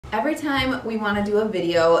Every time we want to do a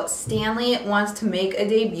video, Stanley wants to make a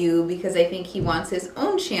debut because I think he wants his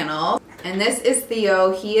own channel. And this is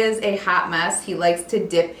Theo. He is a hot mess. He likes to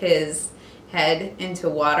dip his head into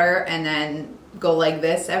water and then go like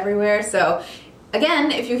this everywhere. So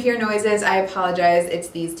again, if you hear noises, I apologize. It's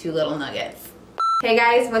these two little nuggets. Hey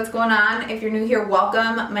guys, what's going on? If you're new here,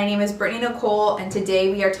 welcome. My name is BrittanyNichole, and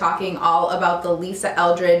today we are talking all about the Lisa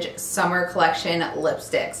Eldridge Summer Collection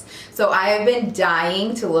lipsticks. So I have been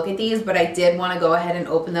dying to look at these, but I did want to go ahead and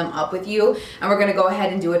open them up with you, and we're going to go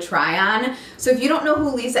ahead and do a try on. So if you don't know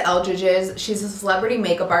who Lisa Eldridge is, she's a celebrity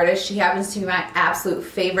makeup artist. She happens to be my absolute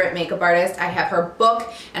favorite makeup artist. I have her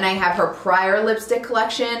book, and I have her prior lipstick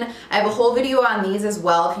collection. I have a whole video on these as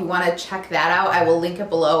well. If you want to check that out, I will link it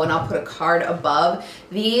below, and I'll put a card above.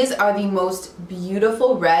 These are the most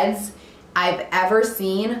beautiful reds I've ever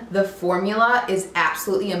seen. The formula is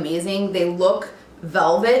absolutely amazing. They look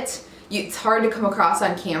velvet. It's hard to come across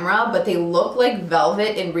on camera, but they look like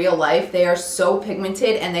velvet in real life. They are so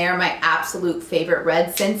pigmented, and they are my absolute favorite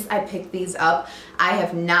red. Since I picked these up, I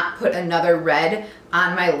have not put another red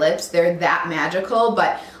on my lips. They're that magical,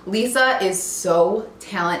 but Lisa is so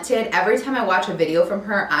talented. Every time I watch a video from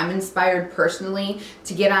her, I'm inspired personally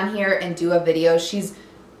to get on here and do a video. She's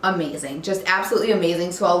amazing, just absolutely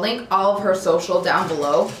amazing. So I'll link all of her social down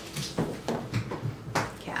below.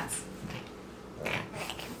 Cats.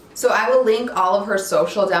 So I will link all of her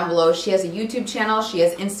social down below. She has a YouTube channel, she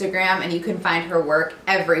has Instagram, and you can find her work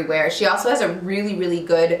everywhere. She also has a really, really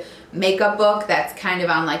good makeup book that's kind of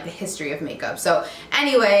on like the history of makeup. So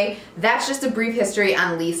anyway, that's just a brief history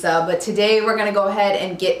on Lisa, but today we're gonna go ahead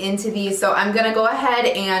and get into these. So I'm gonna go ahead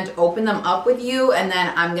and open them up with you, and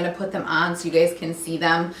then I'm gonna put them on so you guys can see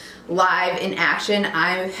them live in action.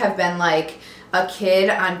 I have been like a kid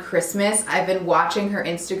on Christmas. I've been watching her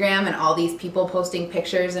Instagram and all these people posting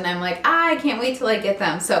pictures, and I'm like, I can't wait till I get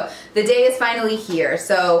them. So the day is finally here.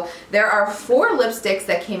 So there are 4 lipsticks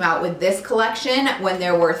that came out with this collection when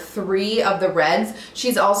there were 3 of the reds.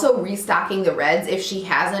 She's also restocking the reds if she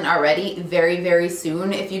hasn't already very, very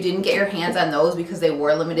soon. If you didn't get your hands on those because they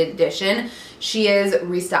were limited edition, she is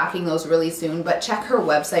restocking those really soon, but check her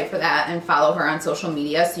website for that and follow her on social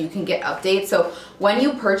media so you can get updates. So when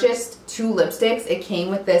you purchased 2 lipsticks, it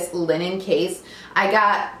came with this linen case. I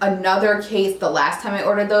got another case the last time I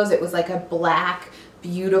ordered those. It was like a black,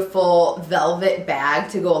 beautiful velvet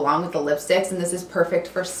bag to go along with the lipsticks, and this is perfect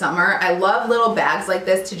for summer. I love little bags like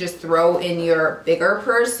this to just throw in your bigger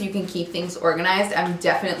purse so you can keep things organized. I'm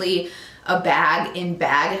definitely a bag in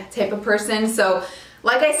bag type of person. So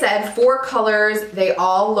like I said, 4 colors, they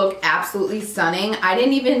all look absolutely stunning. I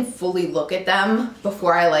didn't even fully look at them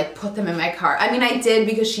before I like put them in my cart. I mean, I did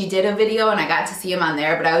because she did a video and I got to see them on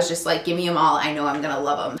there, but I was just like, give me them all. I know I'm gonna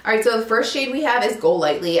love them. All right, so the first shade we have is Go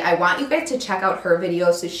Lightly. I want you guys to check out her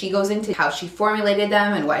video. So she goes into how she formulated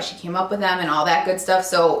them and why she came up with them and all that good stuff.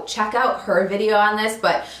 So check out her video on this,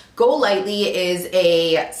 but Go Lightly is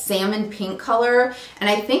a salmon pink color, and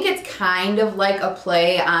I think it's kind of like a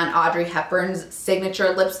play on Audrey Hepburn's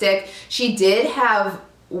signature lipstick. She did have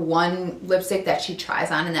one lipstick that she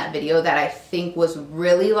tries on in that video that I think was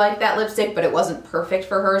really like that lipstick, but it wasn't perfect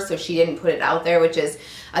for her, so she didn't put it out there, which is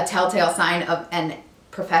a telltale sign of an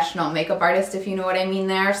professional makeup artist, if you know what I mean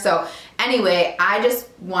there. So anyway, I just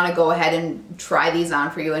want to go ahead and try these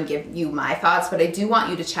on for you and give you my thoughts, but I do want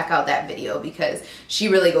you to check out that video because she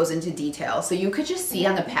really goes into detail. So you could just see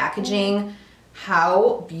on the packaging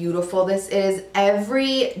how beautiful this is.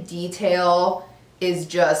 Every detail is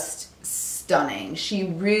just stunning. She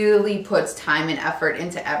really puts time and effort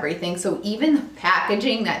into everything. So even the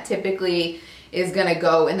packaging that typically is gonna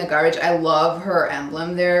go in the garbage. I love her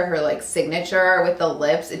emblem there, her like signature with the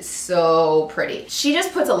lips. It's so pretty. She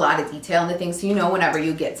just puts a lot of detail into things, so you know whenever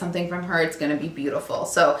you get something from her, it's gonna be beautiful.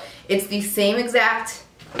 So it's the same exact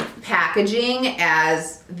packaging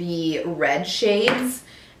as the red shades,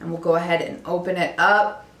 and we'll go ahead and open it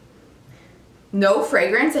up. No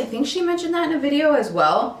fragrance. I think she mentioned that in a video as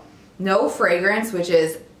well. No fragrance, which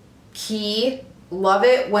is key. Love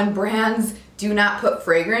it when brands do not put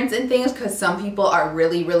fragrance in things because some people are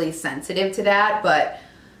really, really sensitive to that. But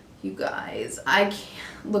you guys, I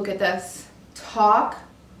can't look at this. Talk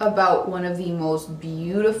about one of the most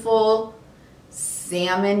beautiful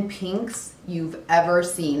salmon pinks you've ever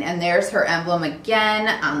seen. And there's her emblem again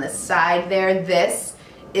on the side there. This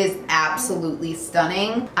is absolutely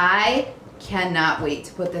stunning. I cannot wait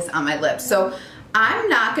to put this on my lips. So I'm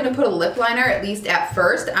not gonna put a lip liner, at least at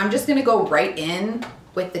first. I'm just gonna go right in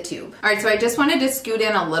with the tube. All right, so I just wanted to scoot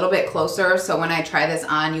in a little bit closer so when I try this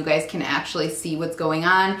on, you guys can actually see what's going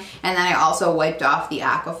on. And then I also wiped off the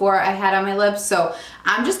Aquaphor I had on my lips. So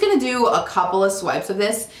I'm just gonna do a couple of swipes of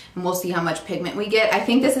this and we'll see how much pigment we get. I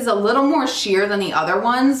think this is a little more sheer than the other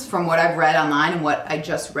ones from what I've read online and what I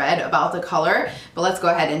just read about the color. But let's go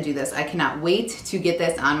ahead and do this. I cannot wait to get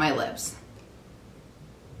this on my lips.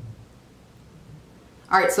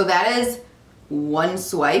 All right, so that is one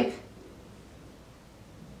swipe.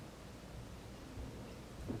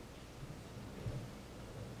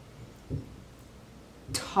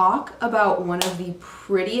 Talk about one of the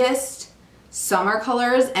prettiest summer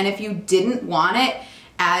colors, and if you didn't want it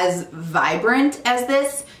as vibrant as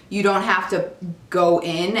this, you don't have to go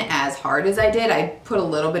in as hard as I did. I put a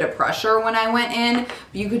little bit of pressure when I went in.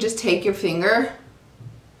 You could just take your finger,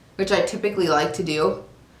 which I typically like to do,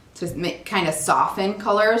 to make, kind of soften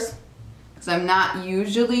colors, because I'm not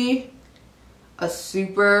usually a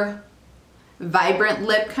super vibrant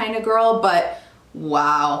lip kind of girl, but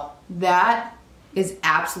wow, that is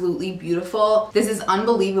absolutely beautiful. This is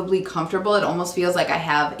unbelievably comfortable. It almost feels like I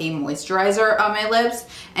have a moisturizer on my lips,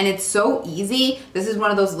 and it's so easy. This is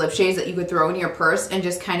one of those lip shades that you could throw in your purse and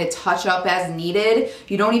just kind of touch up as needed.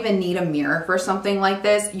 You don't even need a mirror for something like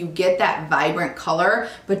this. You get that vibrant color,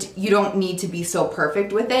 but you don't need to be so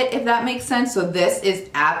perfect with it, if that makes sense. So this is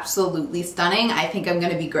absolutely stunning. I think I'm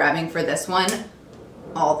gonna be grabbing for this one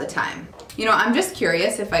all the time. You know, I'm just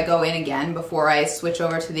curious if I go in again before I switch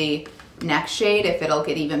over to the next shade, if it'll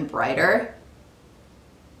get even brighter.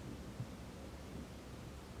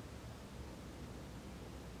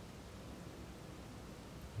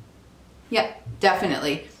 Yep,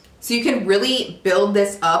 definitely. So you can really build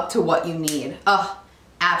this up to what you need. Oh,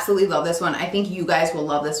 absolutely love this one. I think you guys will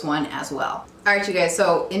love this one as well. All right, you guys,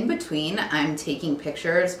 so in between, I'm taking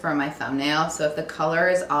pictures for my thumbnail. So if the color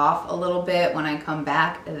is off a little bit when I come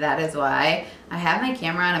back, that is why. I have my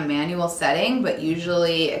camera on a manual setting, but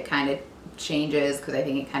usually it kind of changes because I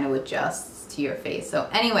think it kind of adjusts to your face. So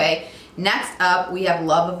anyway, next up we have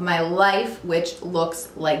Love of My Life, which looks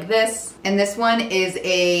like this. And this one is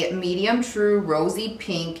a medium true rosy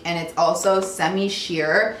pink, and it's also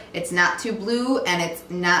semi-sheer. It's not too blue and it's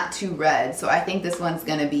not too red. So I think this one's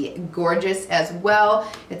gonna be gorgeous as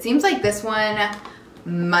well. It seems like this one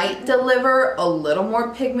might deliver a little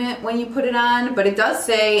more pigment when you put it on, but it does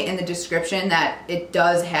say in the description that it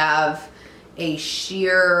does have a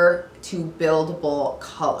sheer to buildable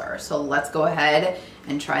color. So let's go ahead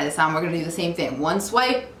and try this on. We're gonna do the same thing. One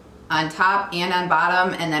swipe on top and on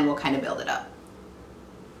bottom, and then we'll kind of build it up.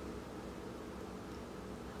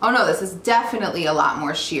 Oh no, this is definitely a lot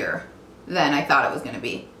more sheer than I thought it was gonna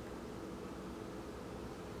be.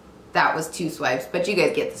 That was two swipes, but you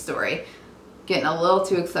guys get the story. Getting a little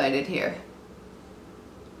too excited here.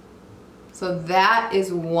 So that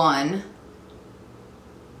is one.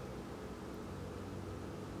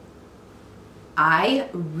 I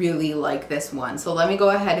really like this one. So let me go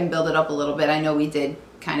ahead and build it up a little bit. I know we did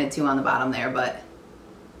kind of two on the bottom there, but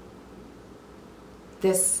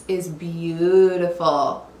this is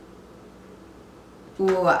beautiful.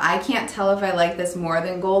 Ooh, I can't tell if I like this more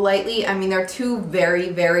than Go Lightly. I mean, they're two very,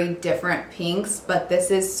 very different pinks, but this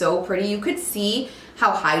is so pretty. You could see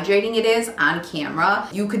how hydrating it is on camera.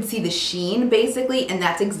 You could see the sheen basically, and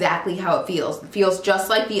that's exactly how it feels. It feels just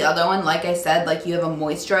like the other one. Like I said, like you have a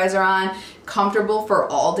moisturizer on, comfortable for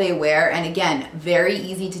all day wear, and again, very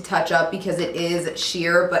easy to touch up because it is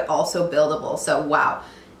sheer but also buildable. So wow,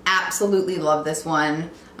 absolutely love this one.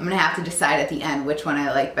 I'm gonna have to decide at the end which one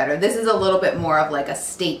I like better. This is a little bit more of like a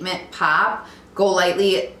statement pop. Go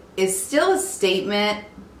Lightly is still a statement,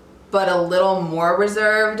 but a little more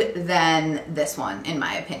reserved than this one, in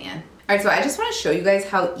my opinion. All right, so I just wanna show you guys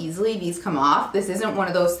how easily these come off. This isn't one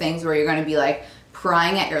of those things where you're gonna be like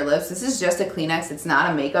prying at your lips. This is just a Kleenex, it's not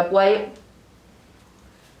a makeup wipe.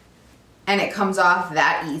 And it comes off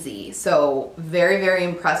that easy. So very, very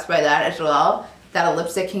impressed by that as well, that a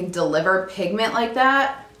lipstick can deliver pigment like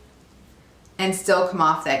that and still come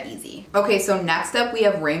off that easy. Okay, so next up we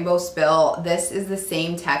have Rainbow Spill. This is the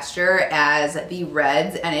same texture as the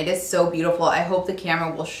reds, and it is so beautiful. I hope the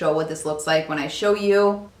camera will show what this looks like when I show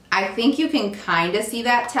you. I think you can kind of see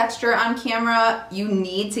that texture on camera. You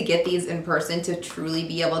need to get these in person to truly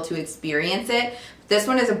be able to experience it. This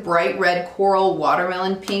one is a bright red coral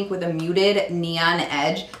watermelon pink with a muted neon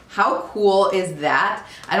edge. How cool is that?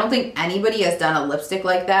 I don't think anybody has done a lipstick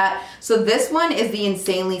like that. So this one is the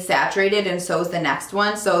insanely saturated, and so is the next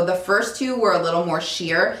one. So the first two were a little more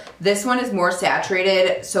sheer. This one is more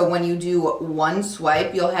saturated, so when you do one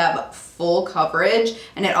swipe, you'll have full coverage,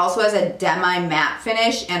 and it also has a demi matte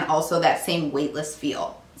finish and also that same weightless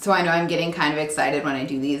feel. So I know I'm getting kind of excited when I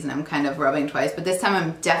do these and I'm kind of rubbing twice, but this time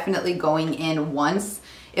I'm definitely going in once.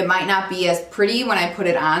 It might not be as pretty when I put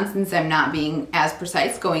it on since I'm not being as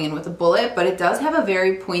precise going in with a bullet, but it does have a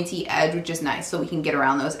very pointy edge, which is nice, so we can get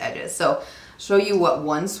around those edges. So I'll show you what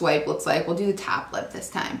one swipe looks like. We'll do the top lip this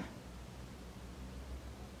time.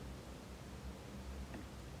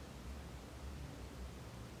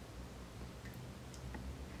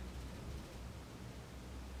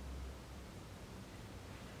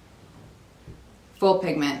 Full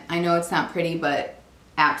pigment. I know it's not pretty, but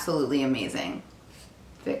absolutely amazing.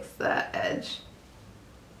 Fix that edge.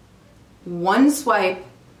 One swipe,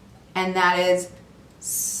 and that is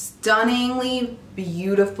stunningly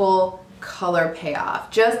beautiful color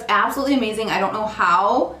payoff. Just absolutely amazing. I don't know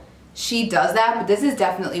how she does that, but this is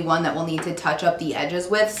definitely one that we'll need to touch up the edges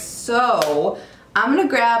with. So I'm gonna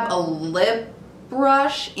grab a lip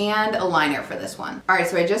brush and a liner for this one. All right,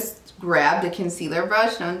 so I just grabbed a concealer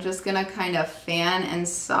brush and I'm just gonna kind of fan and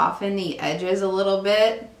soften the edges a little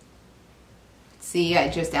bit. See, I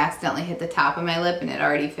just accidentally hit the top of my lip and it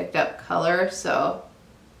already picked up color, so.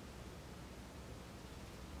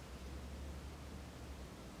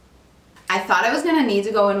 I thought I was gonna need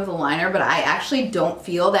to go in with a liner, but I actually don't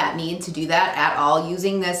feel that need to do that at all.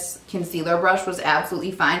 Using this concealer brush was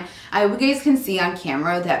absolutely fine. I hope you guys can see on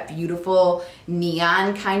camera that beautiful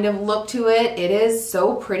neon kind of look to it. It is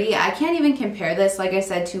so pretty. I can't even compare this, like I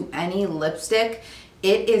said, to any lipstick.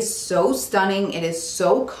 It is so stunning. It is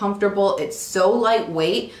so comfortable. It's so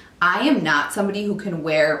lightweight. I am not somebody who can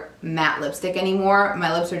wear matte lipstick anymore.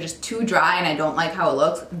 My lips are just too dry and I don't like how it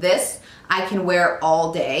looks. This I can wear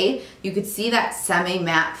all day. You could see that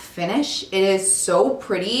semi-matte finish. It is so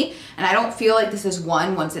pretty, and I don't feel like this is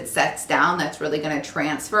one, once it sets down, that's really gonna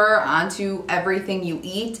transfer onto everything you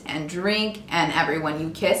eat and drink and everyone you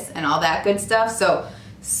kiss and all that good stuff.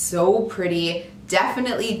 So pretty.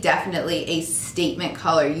 Definitely a statement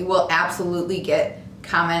color. You will absolutely get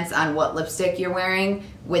comments on what lipstick you're wearing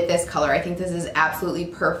with this color. I think this is absolutely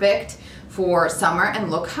perfect for summer, and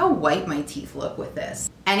look how white my teeth look with this.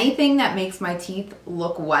 Anything that makes my teeth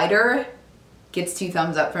look whiter gets 2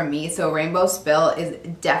 thumbs up from me, so Rainbow Spill is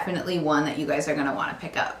definitely one that you guys are gonna wanna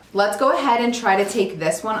pick up. Let's go ahead and try to take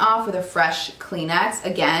this one off with a fresh Kleenex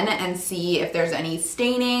again and see if there's any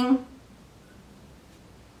staining.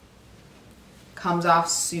 Comes off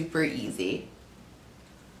super easy.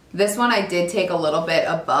 This one I did take a little bit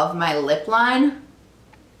above my lip line.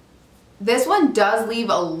 This one does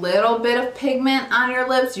leave a little bit of pigment on your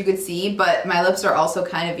lips, you could see, but my lips are also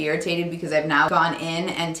kind of irritated because I've now gone in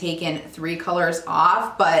and taken 3 colors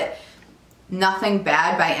off, but nothing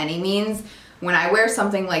bad by any means. When I wear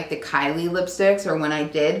something like the Kylie lipsticks, or when I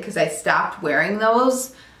did, because I stopped wearing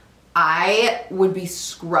those, I would be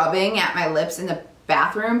scrubbing at my lips in the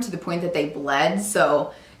bathroom to the point that they bled,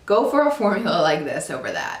 so go for a formula like this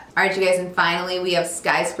over that. All right, you guys, and finally we have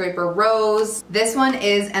Skyscraper Rose. This one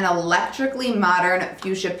is an electrically modern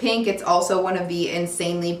fuchsia pink. It's also one of the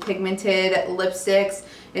insanely pigmented lipsticks.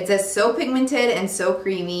 It says so pigmented and so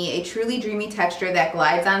creamy, a truly dreamy texture that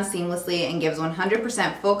glides on seamlessly and gives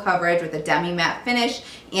 100% full coverage with a demi-matte finish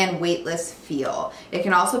and weightless feel. It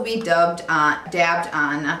can also be dabbed on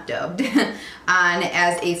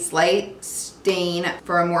as a slight stain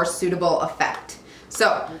for a more suitable effect.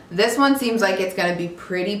 So this one seems like it's gonna be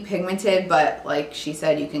pretty pigmented, but like she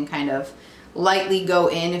said, you can kind of lightly go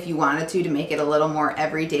in if you wanted to make it a little more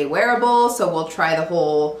everyday wearable. So we'll try the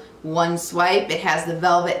whole one swipe. It has the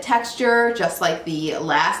velvet texture, just like the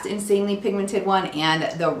last insanely pigmented one,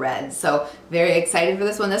 and the red. So very excited for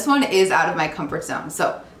this one. This one is out of my comfort zone,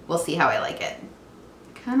 so we'll see how I like it.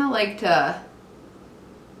 Kind of like to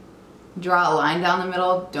draw a line down the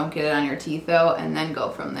middle. Don't get it on your teeth though, and then go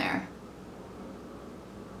from there.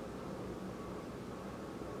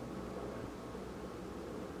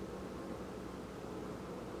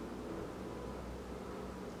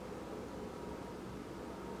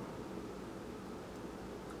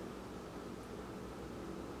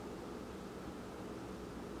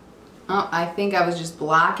 Oh, I think I was just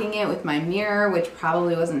blocking it with my mirror, which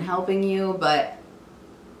probably wasn't helping you, but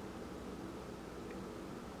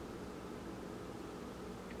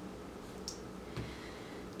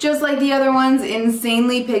just like the other ones,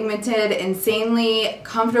 insanely pigmented, insanely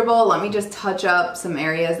comfortable. Let me just touch up some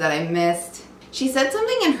areas that I missed. She said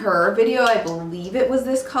something in her video, I believe it was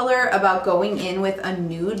this color, about going in with a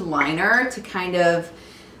nude liner to kind of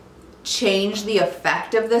change the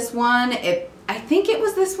effect of this one. I think it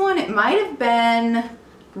was this one. It might have been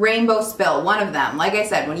Rainbow Spill, one of them. Like I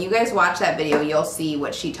said, when you guys watch that video, you'll see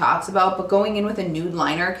what she talks about, but going in with a nude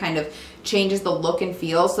liner kind of changes the look and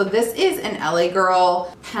feel. So this is an LA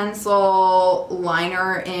Girl pencil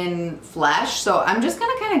liner in Flesh. So I'm just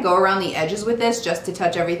gonna kind of go around the edges with this just to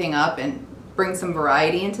touch everything up and bring some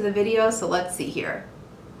variety into the video. So let's see here.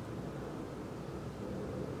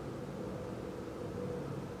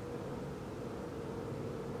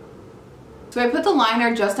 So I put the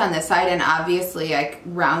liner just on this side, and obviously I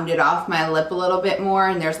rounded off my lip a little bit more,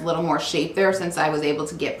 and there's a little more shape there since I was able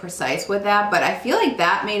to get precise with that, but I feel like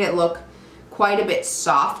that made it look quite a bit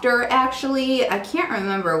softer actually. I can't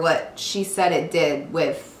remember what she said it did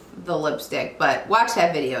with the lipstick, but watch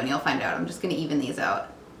that video and you'll find out. I'm just gonna even these out.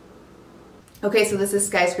 Okay, so this is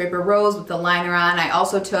Skyscraper Rose with the liner on. I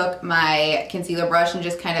also took my concealer brush and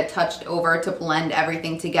just kind of touched over to blend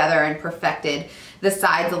everything together and perfected the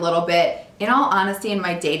sides a little bit. In all honesty, in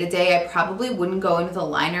my day-to-day, I probably wouldn't go in with a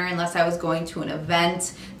liner unless I was going to an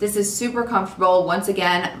event. This is super comfortable. Once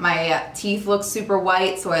again, my teeth look super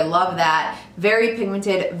white, so I love that. Very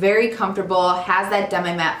pigmented, very comfortable, has that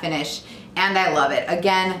demi-matte finish, and I love it.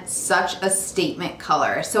 Again, such a statement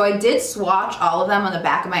color. So I did swatch all of them on the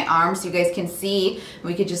back of my arm so you guys can see.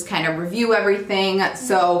 We could just kind of review everything.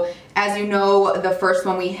 So as you know, the first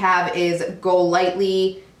one we have is Go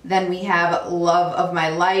Lightly. Then we have Love of My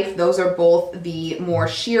Life. Those are both the more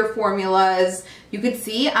sheer formulas. You could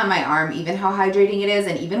see on my arm even how hydrating it is,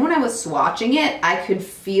 and even when I was swatching it, I could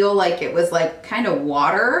feel like it was like kind of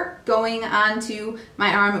water going onto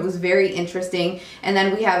my arm. It was very interesting. And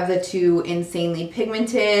then we have the two Insanely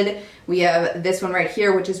Pigmented. We have this one right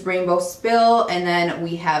here, which is Rainbow Spill, and then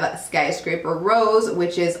we have Skyscraper Rose,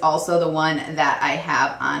 which is also the one that I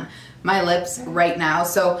have on my lips right now.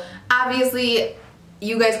 So obviously,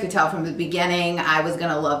 you guys could tell from the beginning I was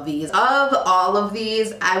gonna love these. Of all of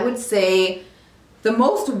these, I would say the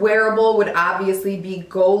most wearable would obviously be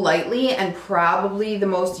Go Lightly, and probably the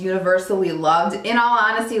most universally loved. In all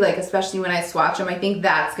honesty, like especially when I swatch them, I think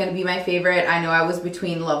that's gonna be my favorite. I know I was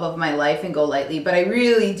between Love of My Life and Go Lightly, but I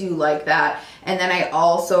really do like that. And then I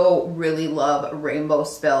also really love Rainbow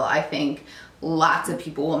Spill. I think lots of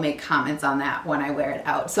people will make comments on that when I wear it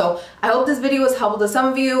out. So I hope this video was helpful to some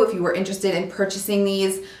of you if you were interested in purchasing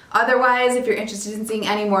these. Otherwise, if you're interested in seeing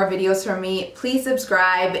any more videos from me, please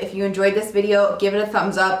subscribe. If you enjoyed this video, give it a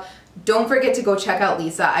thumbs up. Don't forget to go check out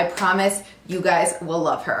Lisa. I promise you guys will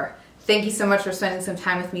love her. Thank you so much for spending some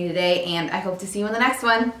time with me today, and I hope to see you in the next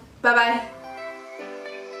one. Bye-bye.